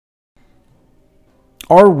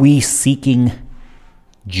Are we seeking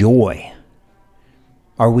joy?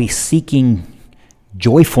 Are we seeking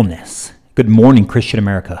joyfulness? Good morning, Christian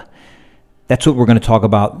America. That's what we're going to talk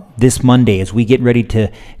about this Monday as we get ready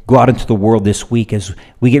to go out into the world this week, as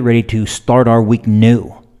we get ready to start our week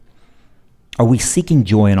new. Are we seeking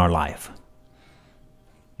joy in our life?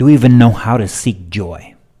 Do we even know how to seek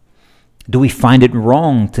joy? Do we find it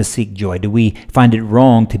wrong to seek joy? Do we find it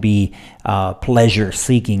wrong to be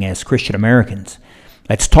pleasure-seeking as Christian Americans?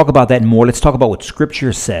 Let's talk about that more. Let's talk about what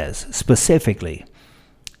Scripture says specifically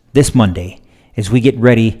this Monday as we get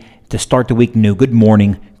ready to start the week new. Good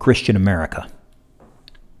morning, Christian America.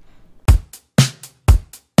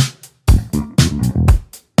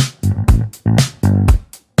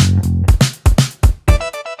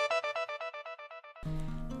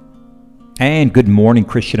 And good morning,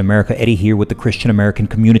 Christian America. Eddie here with the Christian American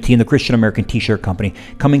Community and the Christian American T-Shirt Company,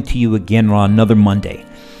 coming to you again on another Monday.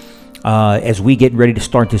 As we get ready to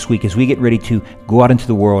start this week, as we get ready to go out into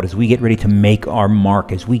the world, as we get ready to make our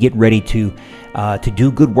mark, as we get ready to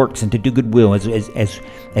do good works and to do good will,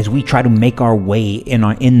 as we try to make our way in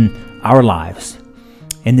our lives,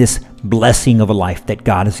 in this blessing of a life that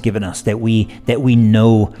God has given us, that we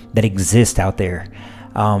know that exists out there.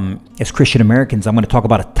 As Christian Americans, I'm going to talk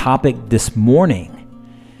about a topic this morning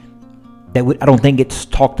that I don't think it's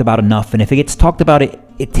talked about enough, and if it gets talked about,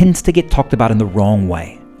 it tends to get talked about in the wrong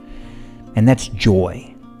way. And that's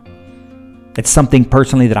joy. It's something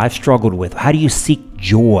personally that I've struggled with. How do you seek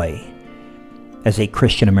joy as a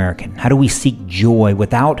Christian American? How do we seek joy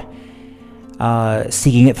without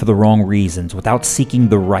seeking it for the wrong reasons, without seeking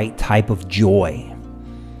the right type of joy?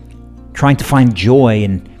 Trying to find joy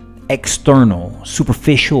in external,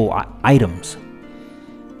 superficial items.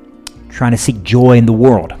 Trying to seek joy in the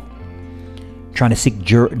world. Trying to seek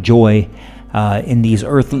joy in these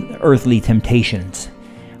earthly temptations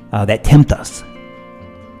that tempt us.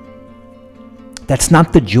 That's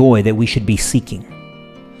not the joy that we should be seeking.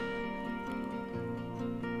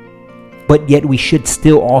 But yet we should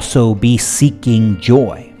still also be seeking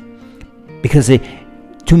joy. Because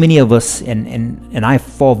too many of us, and I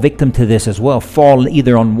fall victim to this as well, fall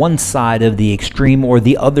either on one side of the extreme or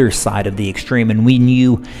the other side of the extreme. And when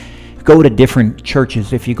you go to different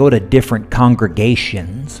churches, if you go to different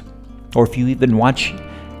congregations, or if you even watch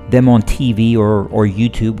them on TV or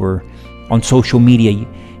YouTube or on social media,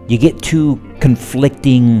 you get two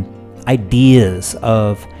conflicting ideas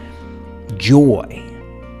of joy.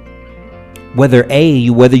 Whether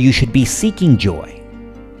you should be seeking joy.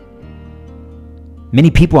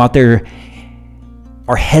 Many people out there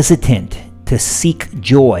are hesitant to seek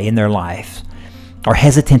joy in their life, are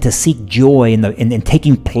hesitant to seek joy in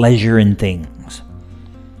taking pleasure in things,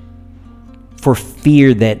 for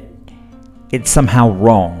fear that it's somehow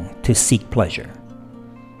wrong to seek pleasure,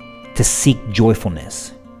 to seek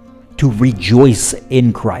joyfulness, to rejoice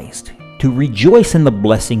in Christ, to rejoice in the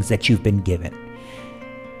blessings that you've been given.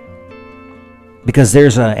 Because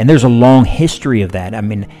there's a long history of that. I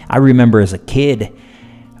mean, I remember as a kid,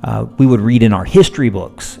 we would read in our history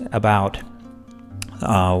books about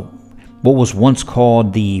what was once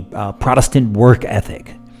called the Protestant work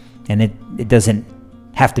ethic. And it doesn't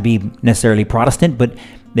have to be necessarily Protestant, but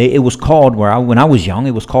it was called, when I was young,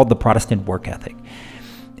 it was called the Protestant work ethic.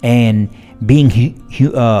 And being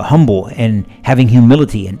humble and having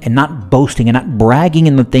humility and not boasting and not bragging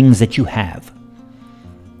in the things that you have.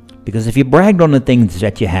 Because if you bragged on the things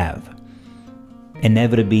that you have,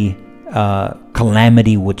 inevitably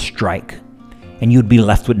calamity would strike and you'd be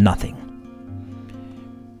left with nothing.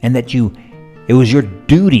 And that it was your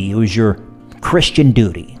duty, it was your Christian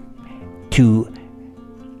duty to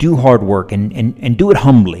do hard work and do it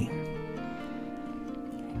humbly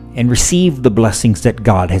and receive the blessings that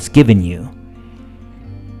God has given you,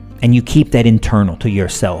 and you keep that internal to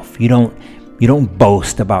yourself. You don't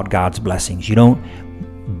boast about God's blessings. You don't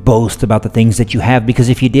boast about the things that you have, because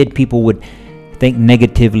if you did, people would think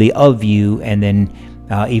negatively of you, and then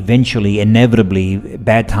inevitably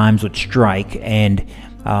bad times would strike, and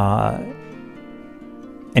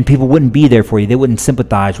people wouldn't be there for you. They wouldn't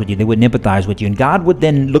sympathize with you. They wouldn't empathize with you. And God would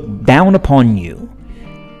then look down upon you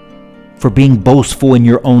for being boastful in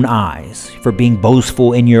your own eyes, for being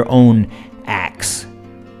boastful in your own acts.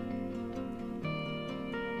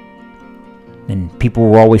 And people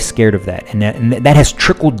were always scared of that. And that has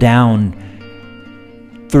trickled down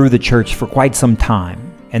through the church for quite some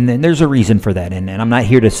time. And then there's a reason for that. And I'm not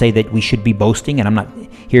here to say that we should be boasting, and I'm not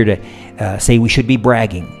here to say we should be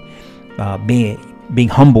bragging. Being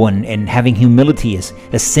humble and having humility is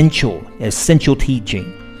essential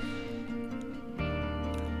teaching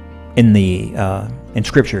in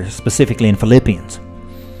Scripture, specifically in Philippians.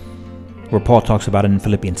 where Paul talks about it in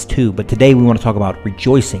Philippians 2. But today we want to talk about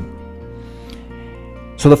rejoicing.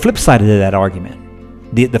 So the flip side of that argument,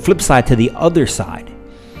 the flip side to the other side,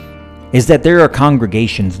 is that there are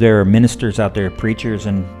congregations, there are ministers out there, preachers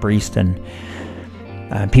and priests and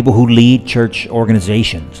people who lead church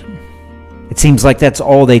organizations. It seems like that's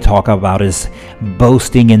all they talk about is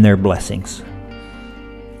boasting in their blessings,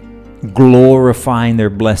 glorifying their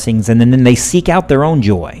blessings, and then they seek out their own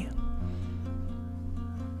joy.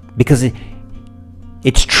 Because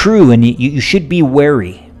it's true, and you should be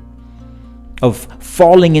wary of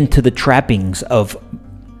falling into the trappings of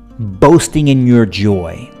boasting in your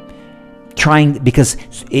joy. Because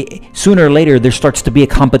sooner or later there starts to be a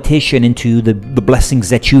competition into the blessings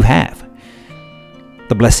that you have,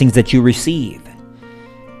 the blessings that you receive.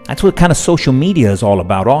 That's what kind of social media is all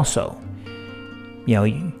about also. You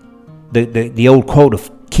know, the old quote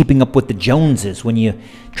of keeping up with the Joneses. When you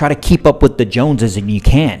try to keep up with the Joneses and you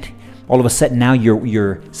can't, all of a sudden now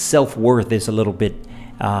your self-worth is a little bit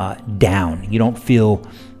down. You don't feel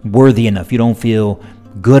worthy enough. You don't feel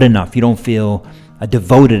good enough. You don't feel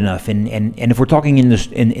devoted enough. And if we're talking in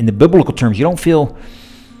the biblical terms, you don't feel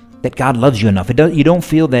that God loves you enough. You don't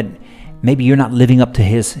feel that maybe you're not living up to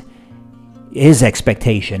his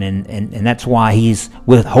expectation, and that's why he's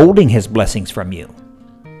withholding his blessings from you.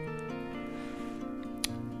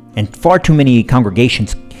 And far too many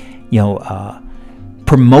congregations,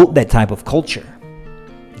 promote that type of culture.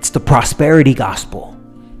 It's the prosperity gospel.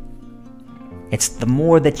 It's the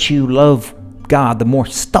more that you love God, the more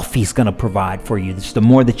stuff he's going to provide for you. It's the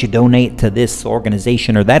more that you donate to this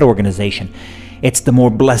organization or that organization. It's the more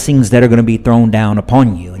blessings that are going to be thrown down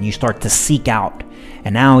upon you, and you start to seek out.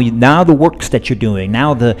 And now the works that you're doing,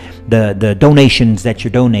 now the donations that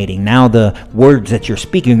you're donating, now the words that you're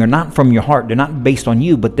speaking are not from your heart. They're not based on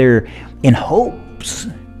you, but they're in hopes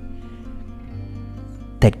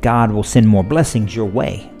that God will send more blessings your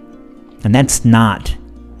way. And that's not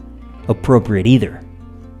appropriate either.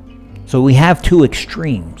 So we have two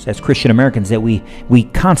extremes as Christian Americans that we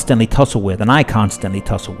constantly tussle with, and I constantly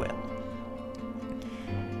tussle with.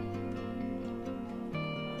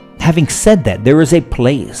 Having said that, there is a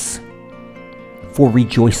place for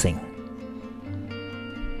rejoicing.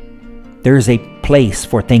 There is a place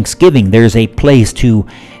for thanksgiving. There is a place to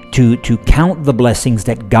count the blessings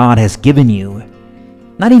that God has given you.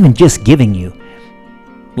 Not even just giving you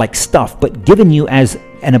like stuff, but given you as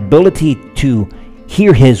an ability to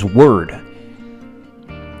hear his word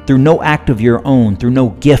through no act of your own, through no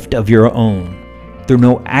gift of your own, through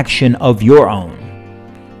no action of your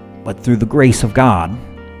own, but through the grace of God,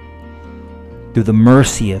 through the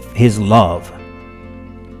mercy of his love,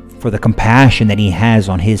 for the compassion that he has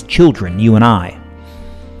on his children, you and I.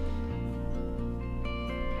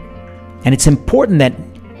 And it's important that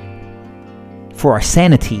for our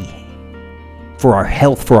sanity, for our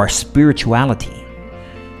health, for our spirituality,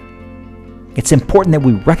 it's important that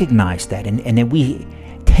we recognize that and that we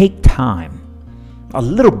take time, a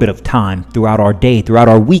little bit of time throughout our day, throughout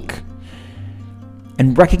our week,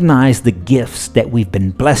 and recognize the gifts that we've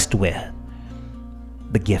been blessed with.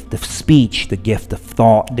 The gift of speech, the gift of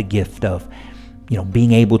thought, the gift of,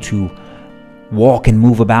 being able to walk and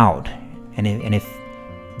move about. And if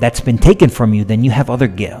that's been taken from you, then you have other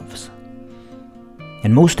gifts.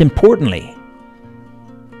 And most importantly,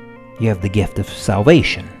 you have the gift of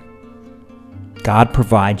salvation. God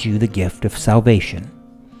provides you the gift of salvation.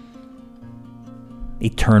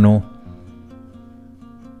 Eternal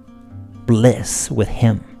bliss with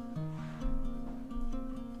him.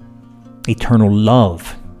 Eternal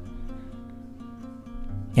love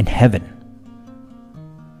in heaven.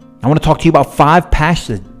 I want to talk to you about 5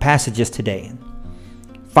 passages today.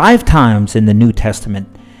 5 times in the New Testament,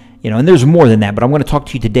 and there's more than that, but I'm going to talk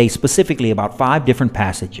to you today specifically about 5 different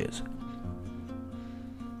passages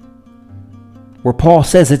where Paul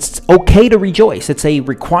says it's okay to rejoice. It's a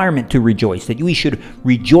requirement to rejoice, that we should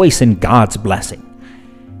rejoice in God's blessing.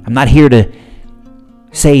 I'm not here to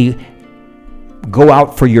say go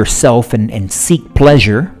out for yourself and seek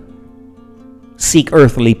pleasure, seek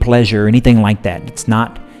earthly pleasure, anything like that. It's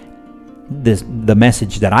not the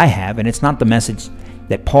message that I have, and it's not the message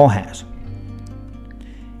that Paul has.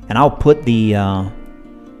 And I'll put the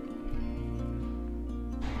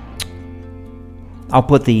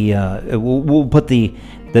we'll put the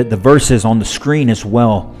verses on the screen as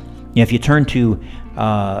well. If you turn to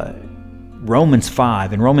Romans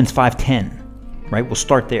 5 and Romans 5:10, right? We'll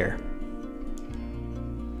start there.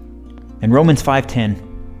 In Romans 5:10,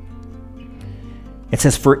 it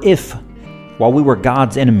says, "For if, while we were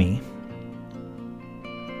God's enemy,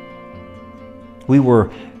 we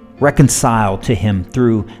were reconciled to him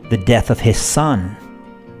through the death of his Son,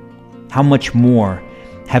 how much more,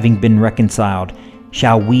 having been reconciled,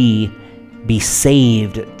 shall we be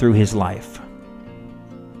saved through his life?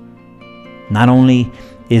 Not only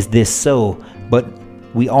is this so, but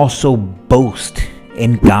we also boast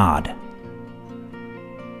in God.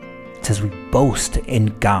 It says we boast in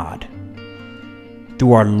God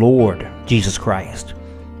through our Lord Jesus Christ,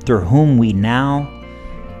 through whom we now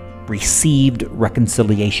received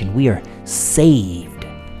reconciliation. We are saved.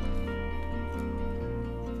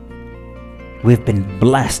 We have been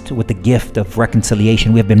blessed with the gift of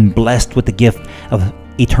reconciliation. We have been blessed with the gift of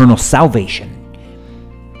eternal salvation.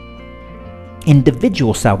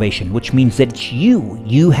 Individual salvation, which means that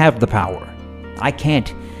you have the power. I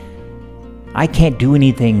can't do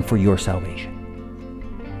anything for your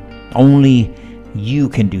salvation. Only you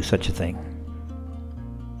can do such a thing.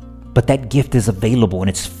 But that gift is available and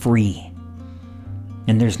it's free.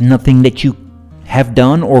 And there's nothing that you have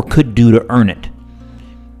done or could do to earn it.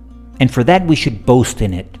 And for that, we should boast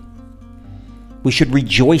in it. We should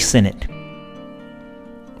rejoice in it.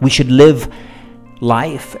 We should live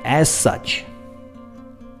life as such.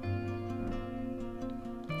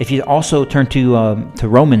 If you also turn to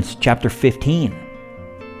Romans chapter 15.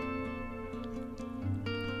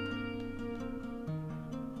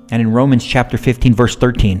 And in Romans chapter 15, verse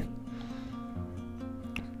 13,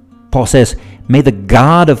 Paul says, "May the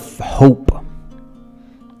God of hope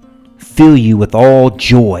fill you with all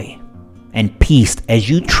joy and peace as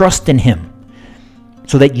you trust in him,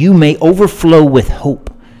 so that you may overflow with hope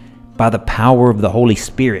by the power of the Holy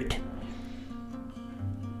Spirit."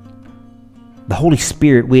 The Holy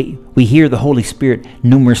Spirit, we hear the Holy Spirit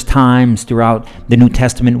numerous times throughout the New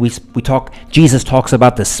Testament. Jesus talks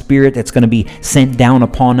about the Spirit that's going to be sent down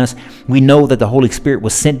upon us. We know that the Holy Spirit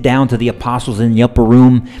was sent down to the apostles in the upper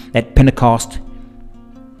room at Pentecost.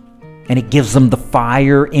 And it gives them the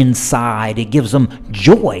fire inside. It gives them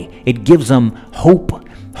joy. It gives them hope.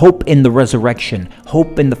 Hope in the resurrection.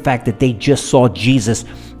 Hope in the fact that they just saw Jesus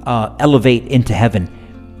elevate into heaven.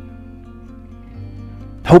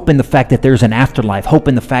 Hope in the fact that there's an afterlife. Hope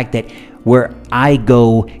in the fact that where I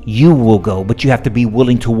go, you will go. But you have to be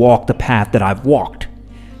willing to walk the path that I've walked.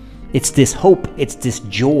 It's this hope. It's this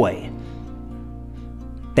joy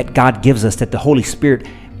that God gives us, that the Holy Spirit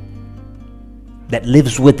that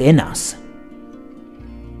lives within us.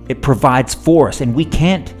 It provides for us, and we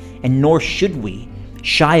can't, and nor should we,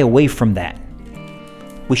 shy away from that.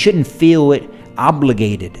 We shouldn't feel it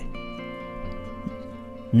obligated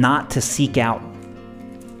not to seek out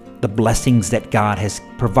the blessings that God has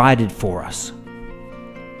provided for us.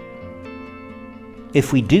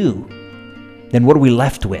 If we do, then what are we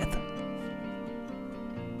left with?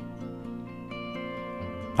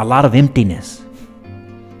 A lot of emptiness.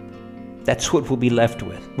 That's what we'll be left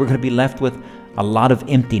with. We're going to be left with a lot of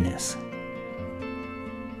emptiness.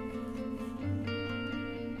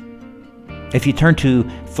 If you turn to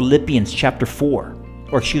Philippians chapter 4,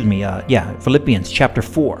 Philippians chapter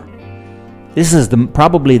 4. This is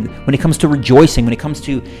probably when it comes to rejoicing, when it comes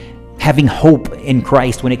to having hope in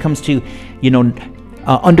Christ, when it comes to,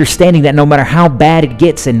 understanding that no matter how bad it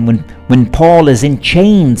gets, and when Paul is in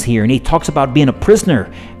chains here, and he talks about being a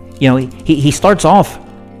prisoner, he starts off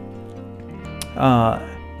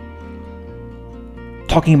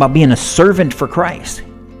talking about being a servant for Christ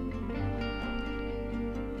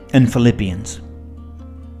in Philippians.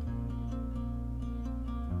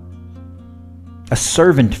 A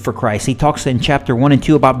servant for Christ. He talks in chapter 1 and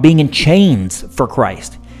 2 about being in chains for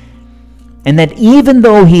Christ. And that even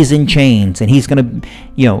though he's in chains and he's going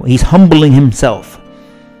to, he's humbling himself.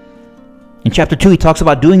 In chapter 2, he talks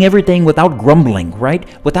about doing everything without grumbling, right?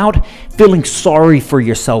 Without feeling sorry for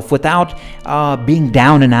yourself, without being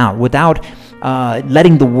down and out, without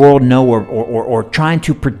letting the world know or trying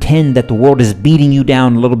to pretend that the world is beating you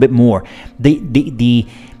down a little bit more. The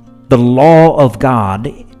law of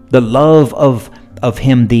God, the love of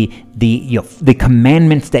him, the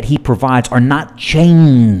commandments that he provides are not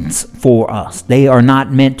chains for us. They are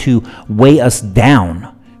not meant to weigh us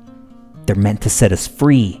down. They're meant to set us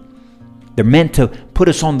free. They're meant to put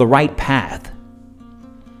us on the right path.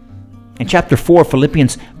 In chapter 4,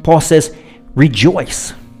 Philippians, Paul says,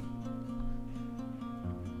 "Rejoice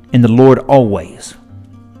in the Lord always."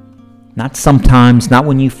 Not sometimes, not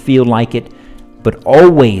when you feel like it, but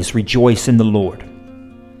always rejoice in the Lord.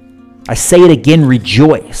 I say it again,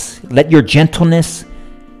 rejoice. Let your gentleness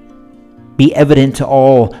be evident to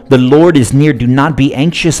all. The Lord is near. Do not be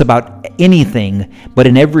anxious about anything, but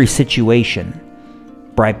in every situation,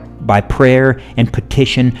 by prayer and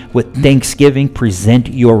petition, with thanksgiving, present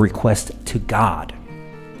your request to God.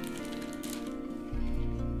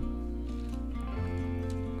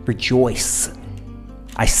 Rejoice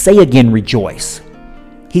I say again, rejoice.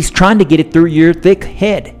 He's trying to get it through your thick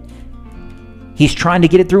head. He's trying to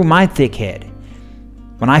get it through my thick head.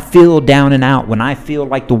 When I feel down and out, when I feel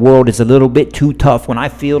like the world is a little bit too tough, when I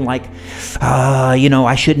feel like,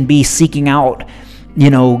 I shouldn't be seeking out,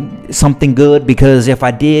 something good, because if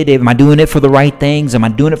I did, am I doing it for the right things? Am I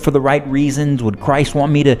doing it for the right reasons? Would Christ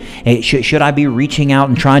want me to, should I be reaching out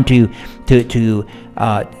and trying to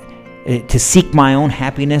seek my own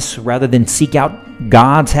happiness rather than seek out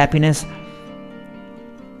God's happiness?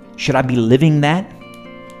 Should I be living that?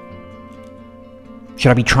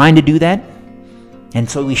 Should I be trying to do that? And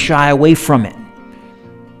so we shy away from it.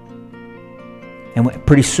 And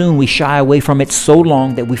pretty soon we shy away from it so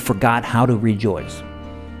long that we forgot how to rejoice.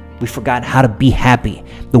 We forgot how to be happy.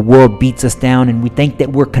 The world beats us down and we think that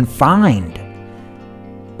we're confined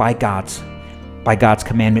by God's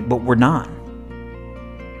commandment, but we're not.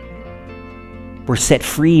 We're set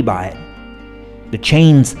free by it. The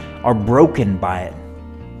chains are broken by it.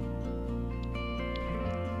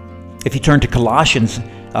 If you turn to Colossians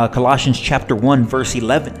chapter 1, verse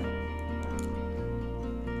 11.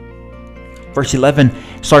 Verse 11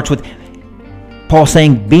 starts with Paul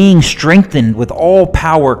saying, being strengthened with all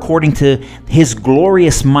power according to his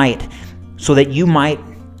glorious might, so that you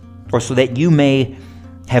may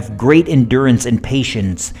have great endurance and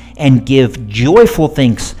patience, and give joyful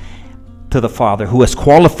thanks to the Father who has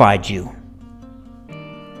qualified you.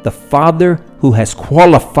 The Father who has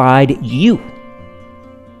qualified you.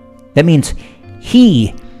 That means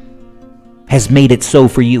He has made it so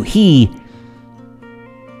for you. He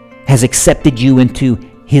has accepted you into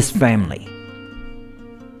His family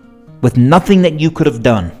with nothing that you could have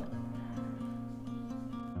done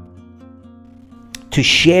to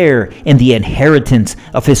share in the inheritance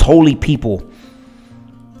of His holy people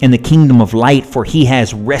in the kingdom of light. For He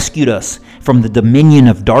has rescued us from the dominion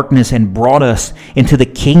of darkness and brought us into the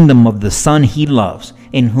kingdom of the Son He loves,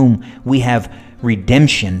 in whom we have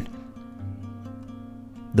redemption,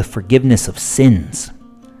 the forgiveness of sins.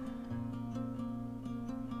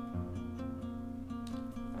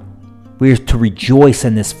 We are to rejoice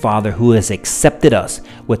in this Father who has accepted us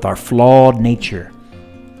with our flawed nature,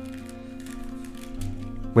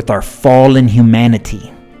 with our fallen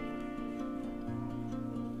humanity,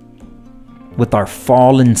 with our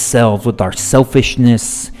fallen selves, with our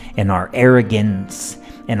selfishness and our arrogance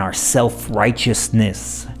and our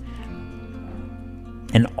self-righteousness,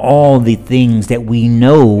 and all the things that we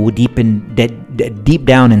know deep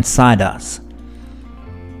down inside us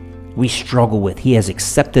we struggle with. He has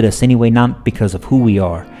accepted us anyway, not because of who we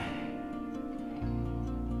are,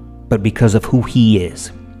 but because of who He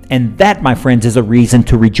is. And that, my friends, is a reason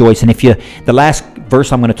to rejoice. And the last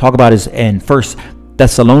verse I'm going to talk about is in 1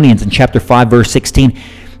 Thessalonians in chapter 5, verse 16.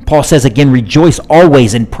 Paul says again, rejoice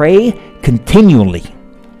always and pray continually.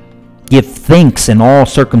 Give thanks in all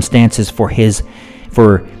circumstances, for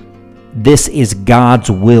this is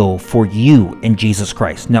God's will for you in Jesus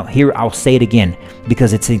Christ. Now, here I'll say it again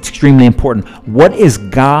because it's extremely important. What is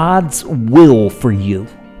God's will for you?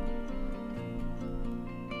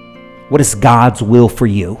 What is God's will for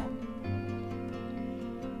you?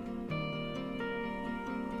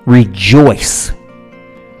 Rejoice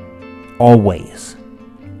always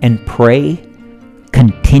and pray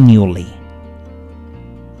continually.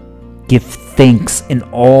 Give thanks in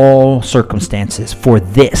all circumstances, for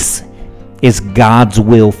this is God's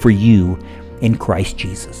will for you in Christ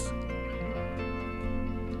Jesus.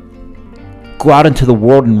 Go out into the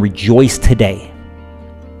world and rejoice today.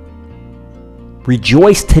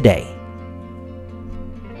 Rejoice today,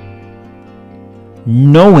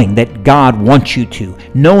 knowing that God wants you to,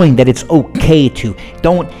 knowing that it's okay to.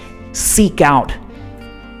 Don't seek out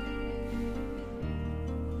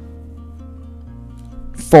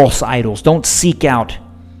false idols. Don't seek out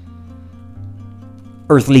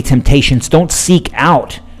earthly temptations. Don't seek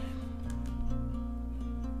out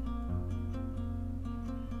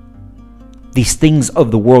these things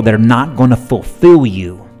of the world that are not going to fulfill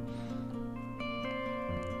you.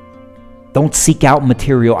 Don't seek out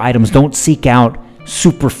material items. Don't seek out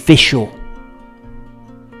superficial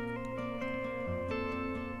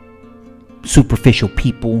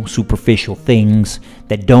people, superficial things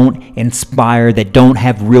that don't inspire, that don't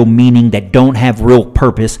have real meaning, that don't have real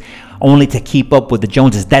purpose, only to keep up with the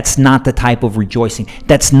Joneses. That's not the type of rejoicing.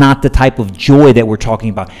 That's not the type of joy that we're talking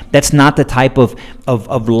about. That's not the type of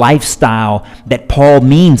lifestyle that Paul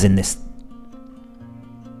means in this.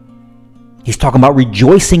 He's talking about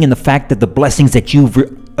rejoicing in the fact that the blessings that you've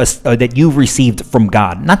that you've received from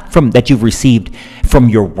God, not from that you've received from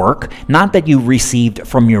your work, not that you've received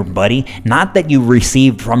from your buddy, not that you've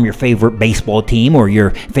received from your favorite baseball team or your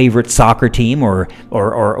favorite soccer team or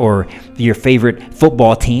your favorite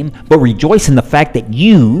football team, but rejoice in the fact that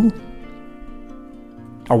you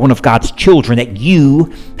are one of God's children, that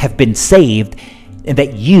you have been saved, and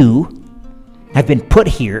that you have been put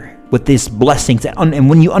here with these blessings. And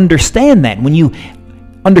when you understand that, when you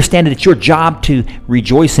understand that it's your job to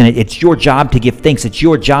rejoice in it, it's your job to give thanks, it's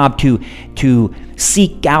your job to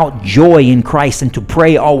seek out joy in Christ and to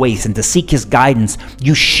pray always and to seek His guidance,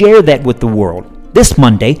 you share that with the world. This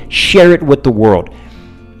Monday, share it with the world.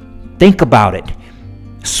 Think about it.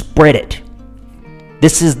 Spread it.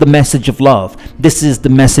 This is the message of love. This is the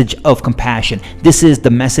message of compassion. This is the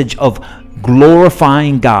message of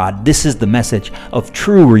glorifying God. This is the message of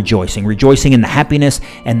true rejoicing. Rejoicing in the happiness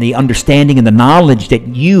and the understanding and the knowledge that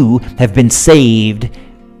you have been saved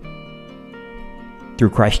through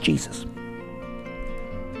Christ Jesus.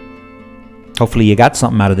 Hopefully you got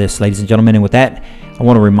something out of this, ladies and gentlemen. And with that, I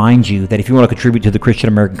want to remind you that if you want to contribute to the Christian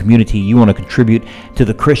American community, you want to contribute to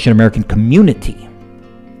the Christian American community,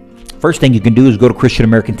 first thing you can do is go to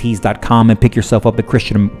ChristianAmericanTees.com and pick yourself up a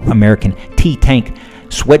Christian American Tee Tank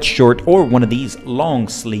sweatshirt or one of these long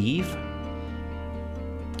sleeve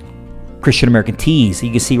Christian American tees. You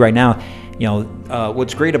can see right now,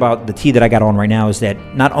 what's great about the tee that I got on right now is that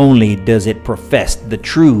not only does it profess the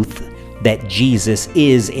truth that Jesus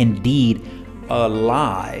is indeed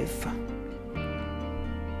alive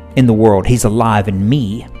in the world. He's alive in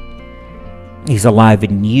me. He's alive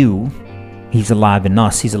in you. He's alive in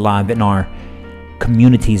us. He's alive in our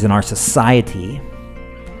communities, in our society.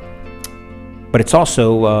 But it's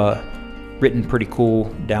also written pretty cool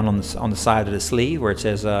down on the side of the sleeve where it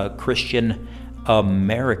says Christian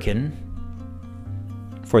American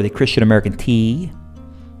for the Christian American tee,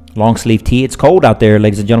 long sleeve tee. It's cold out there,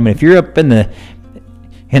 ladies and gentlemen. If you're up in the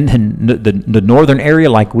northern area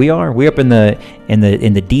like we're up in the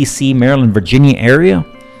DC, Maryland, Virginia area.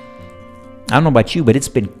 I don't know about you, but it's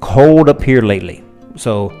been cold up here lately.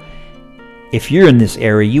 So if you're in this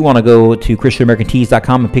area, you want to go to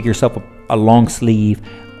ChristianAmericanTees.com and pick yourself a long sleeve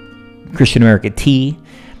Christian American tee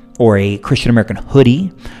or a Christian American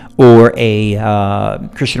hoodie or a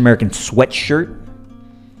Christian American sweatshirt.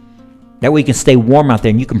 That way you can stay warm out there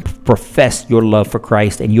and you can profess your love for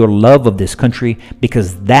Christ and your love of this country,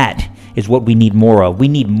 because that is what we need more of. We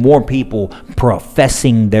need more people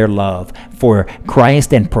professing their love for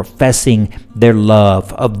Christ and professing their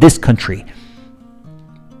love of this country,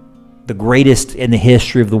 the greatest in the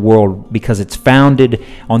history of the world, because it's founded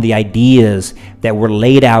on the ideas that were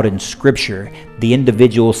laid out in Scripture, the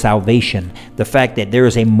individual salvation, the fact that there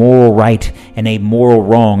is a moral right and a moral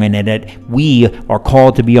wrong, and that we are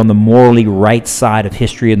called to be on the morally right side of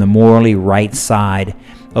history and the morally right side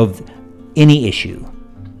of any issue.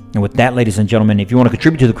 And with that, ladies and gentlemen, if you want to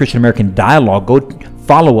contribute to the Christian American dialogue, go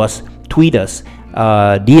follow us, tweet us,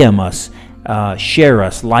 DM us, share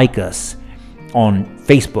us, like us on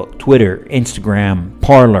Facebook, Twitter, Instagram,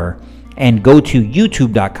 Parler, and go to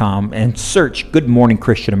youtube.com and search Good Morning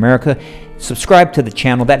Christian America. Subscribe to the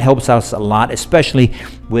channel. That helps us a lot, especially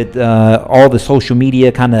with all the social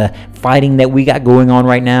media kind of fighting that we got going on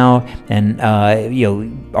right now, and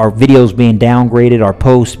our videos being downgraded, our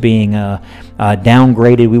posts being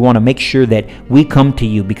downgraded. We want to make sure that we come to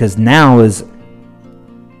you, because now is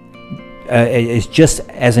just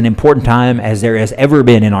as an important time as there has ever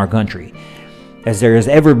been in our country, as there has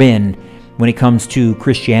ever been when it comes to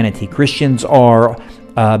Christianity. Christians are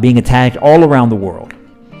being attacked all around the world.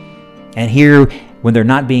 And here, when they're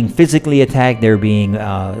not being physically attacked, they're being,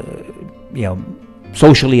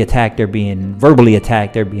 socially attacked, they're being verbally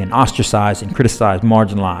attacked, they're being ostracized and criticized,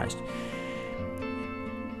 marginalized.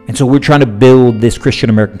 And so we're trying to build this Christian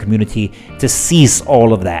American community to cease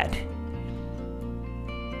all of that.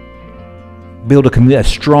 Build a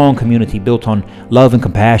strong community built on love and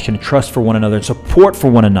compassion, and trust for one another, and support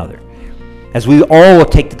for one another, as we all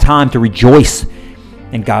take the time to rejoice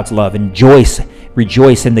in God's love and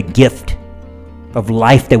rejoice in the gift of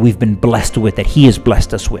life that we've been blessed with, that He has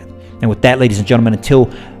blessed us with. And with that, ladies and gentlemen,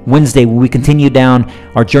 until Wednesday, when we continue down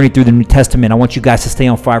our journey through the New Testament, I want you guys to stay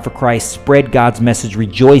on fire for Christ, spread God's message,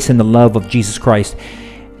 rejoice in the love of Jesus Christ,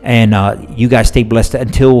 and you guys stay blessed.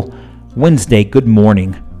 Until Wednesday, good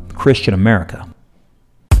morning, Christian America.